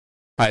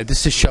Hi,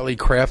 this is Shelley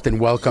Kraft, and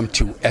welcome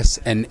to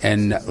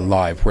SNN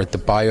Live. We're at the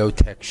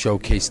BioTech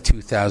Showcase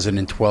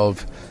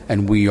 2012,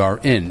 and we are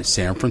in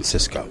San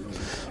Francisco.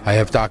 I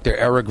have Dr.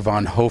 Eric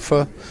von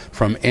Hofe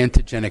from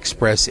Antigen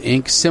Express,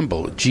 Inc.,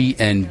 symbol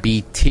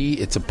GNBT.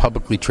 It's a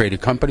publicly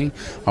traded company.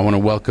 I want to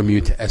welcome you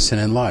to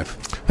SNN Live.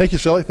 Thank you,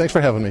 Shelley. Thanks for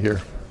having me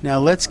here. Now,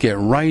 let's get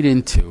right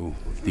into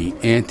the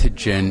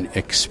Antigen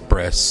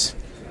Express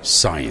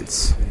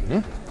science.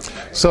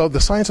 So the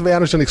science of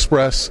Antigen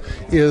Express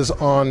is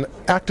on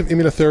active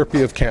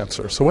immunotherapy of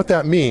cancer. So what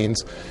that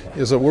means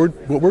is that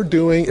what we're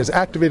doing is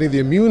activating the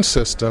immune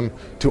system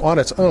to, on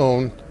its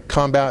own,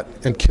 combat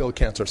and kill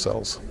cancer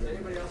cells.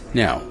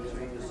 Now,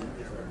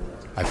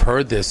 I've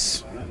heard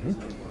this,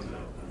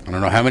 I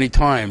don't know how many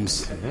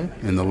times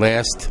in the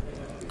last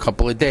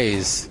couple of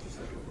days.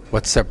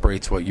 What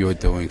separates what you're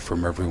doing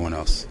from everyone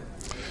else?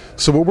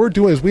 So what we're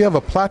doing is we have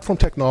a platform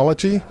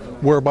technology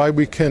whereby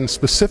we can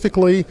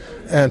specifically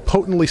and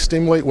potently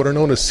stimulate what are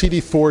known as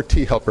CD4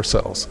 T helper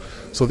cells.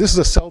 So this is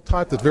a cell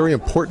type that's very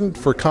important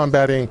for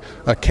combating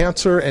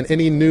cancer and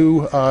any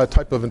new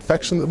type of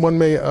infection that one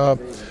may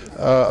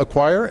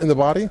acquire in the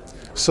body.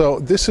 So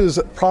this is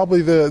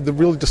probably the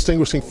really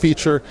distinguishing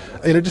feature,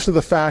 in addition to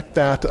the fact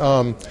that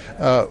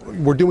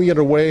we're doing it in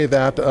a way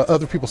that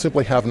other people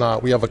simply have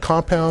not. We have a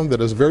compound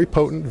that is very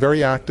potent,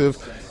 very active.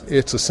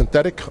 It's a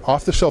synthetic,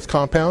 off-the-shelf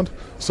compound,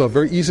 so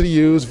very easy to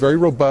use, very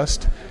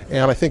robust,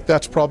 and I think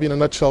that's probably in a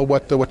nutshell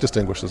what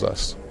distinguishes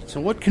us. So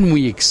what can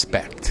we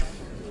expect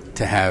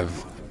to have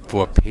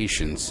for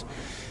patients?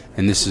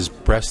 And this is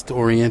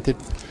breast-oriented?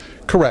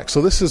 Correct.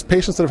 So this is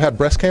patients that have had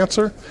breast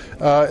cancer.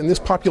 In this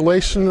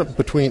population,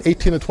 between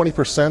 18 and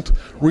 20%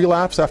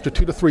 relapse after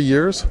 2 to 3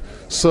 years.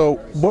 So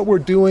what we're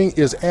doing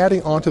is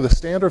adding onto the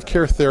standard of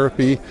care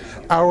therapy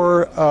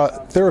our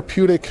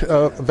therapeutic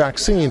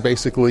vaccine,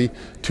 basically,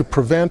 to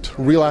prevent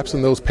relapse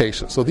in those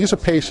patients. So these are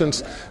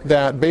patients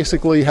that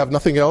basically have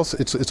nothing else.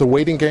 It's a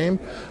waiting game.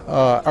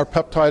 Our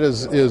peptide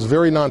is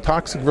very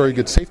non-toxic, very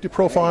good safety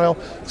profile.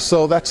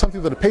 So that's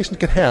something that a patient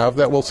can have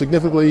that will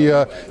significantly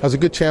has a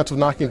good chance of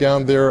knocking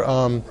down their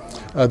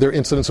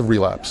incidence of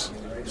relapse.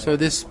 So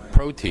this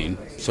protein,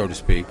 so to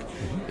speak,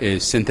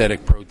 is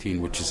synthetic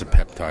protein, which is a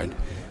peptide.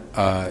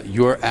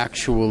 You're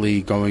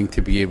actually going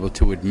to be able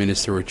to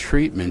administer a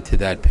treatment to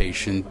that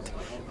patient,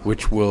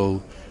 which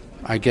will,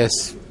 I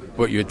guess,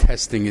 what you're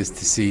testing is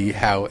to see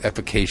how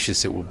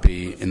efficacious it will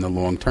be in the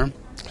long term?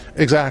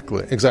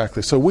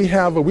 Exactly. So we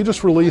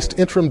just released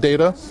interim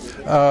data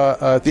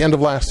at the end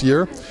of last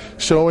year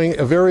showing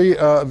a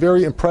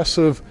very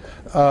impressive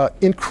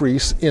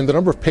increase in the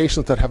number of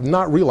patients that have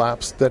not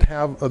relapsed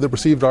that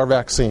received our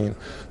vaccine.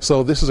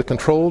 So this is a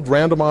controlled,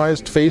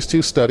 randomized phase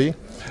 2 study.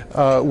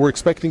 We're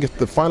expecting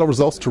the final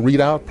results to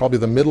read out probably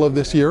the middle of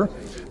this year.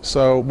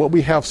 So what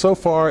we have so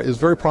far is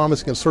very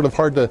promising. It's sort of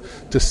hard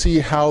to see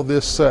how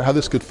this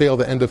could fail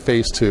the end of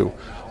phase 2.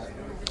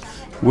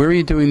 Where are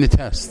you doing the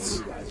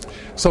tests?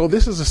 So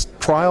this is a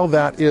trial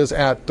that is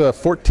at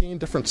 14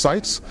 different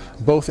sites,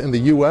 both in the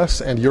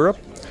U.S. and Europe.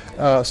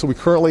 So we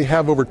currently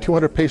have over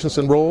 200 patients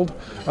enrolled,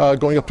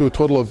 going up to a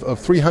total of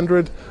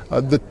 300.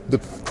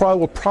 The trial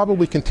will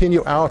probably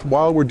continue out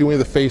while we're doing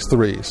the phase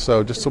 3.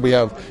 So just so we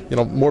have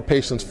more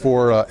patients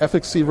for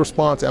efficacy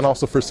response and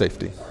also for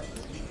safety.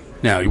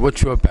 Now,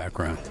 what's your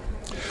background?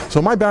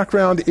 So my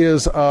background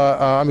is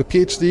I'm a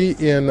PhD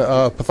in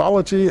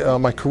pathology.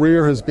 My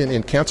career has been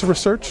in cancer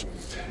research.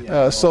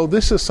 So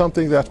this is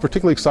something that's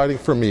particularly exciting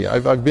for me.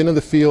 I've been in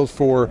the field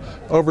for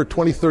over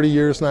 20, 30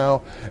 years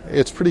now.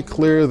 It's pretty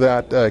clear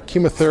that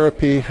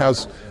chemotherapy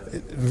has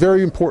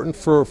very important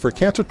for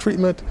cancer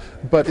treatment,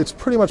 but it's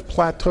pretty much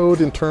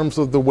plateaued in terms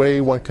of the way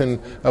one can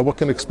what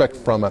can expect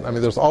from it. I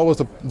mean, there's always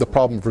the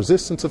problem of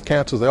resistance of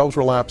cancers. They always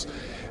relapse.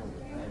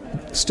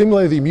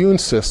 Stimulating the immune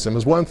system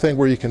is one thing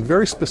where you can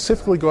very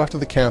specifically go after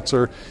the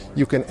cancer.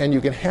 You can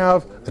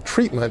have a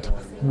treatment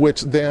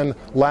which then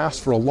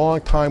lasts for a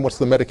long time once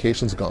the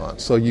medication's gone.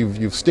 So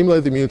you've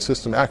stimulated the immune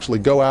system to actually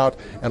go out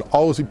and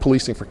always be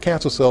policing for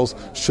cancer cells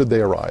should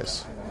they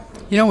arise.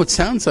 It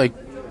sounds like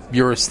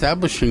you're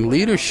establishing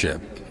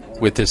leadership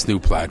with this new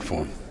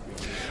platform.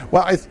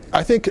 Well,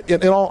 I think,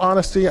 in all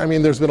honesty,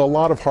 there's been a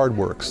lot of hard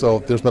work. So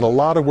there's been a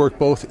lot of work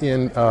both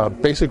in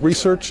basic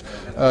research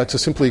to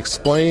simply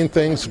explain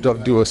things,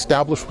 to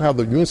establish how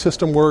the immune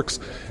system works.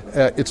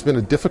 It's been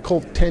a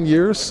difficult 10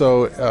 years,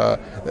 so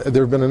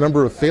there have been a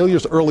number of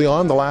failures early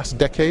on the last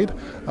decade.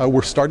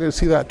 We're starting to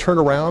see that turn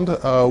around.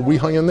 We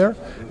hung in there,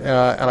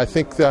 and I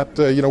think that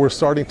we're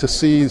starting to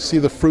see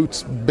the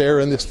fruits bear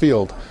in this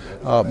field.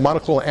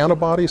 Monoclonal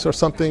antibodies are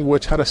something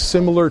which had a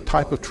similar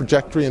type of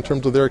trajectory in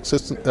terms of their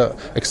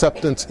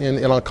acceptance in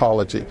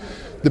oncology.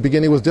 The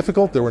beginning was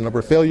difficult. There were a number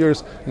of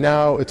failures.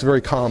 Now it's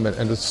very common,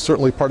 and it's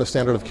certainly part of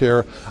standard of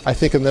care. I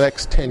think in the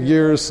next 10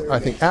 years, I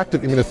think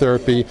active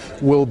immunotherapy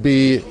will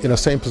be in the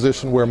same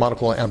position where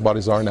monoclonal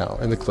antibodies are now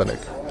in the clinic.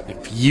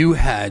 If you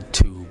had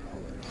to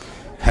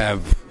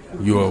have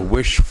your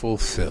wish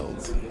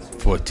fulfilled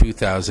for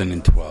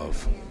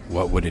 2012,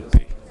 what would it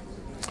be?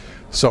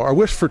 So our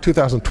wish for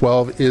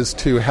 2012 is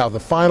to have the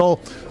final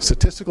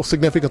statistical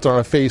significance on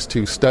our Phase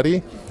 2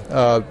 study,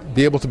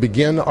 be able to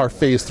begin our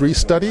Phase 3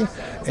 study,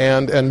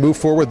 and move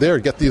forward there.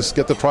 Get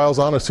the trials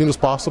on as soon as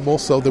possible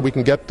so that we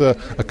can get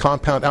a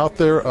compound out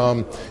there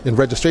in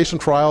registration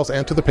trials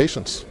and to the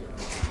patients.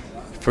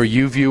 For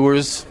you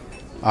viewers,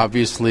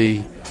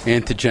 obviously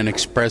Antigen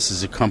Express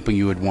is a company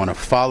you would want to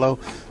follow.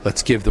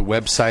 Let's give the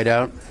website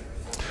out.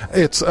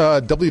 It's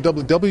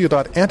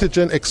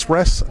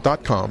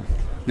www.antigenexpress.com.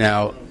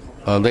 Now,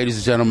 ladies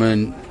and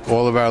gentlemen,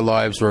 all of our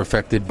lives are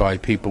affected by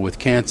people with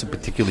cancer,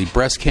 particularly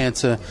breast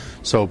cancer.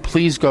 So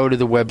please go to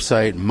the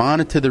website,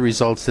 monitor the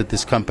results that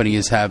this company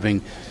is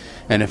having.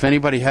 And if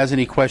anybody has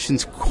any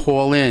questions,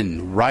 call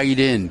in, write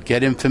in,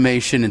 get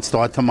information, and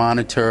start to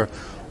monitor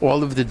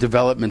all of the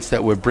developments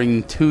that we're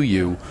bringing to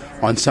you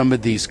on some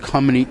of these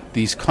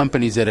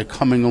companies that are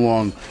coming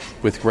along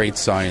with great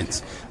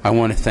science. I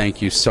want to thank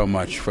you so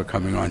much for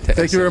coming on to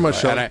Thank you very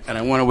much, Sean. And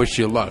I want to wish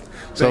you luck.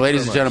 So,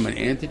 ladies and gentlemen,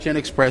 Antigen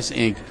Express,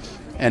 Inc.,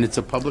 and it's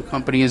a public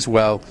company as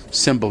well,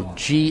 symbol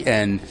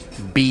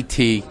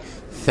GNBT.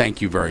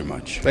 Thank you very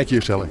much. Thank you,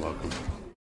 Shelley. You're welcome.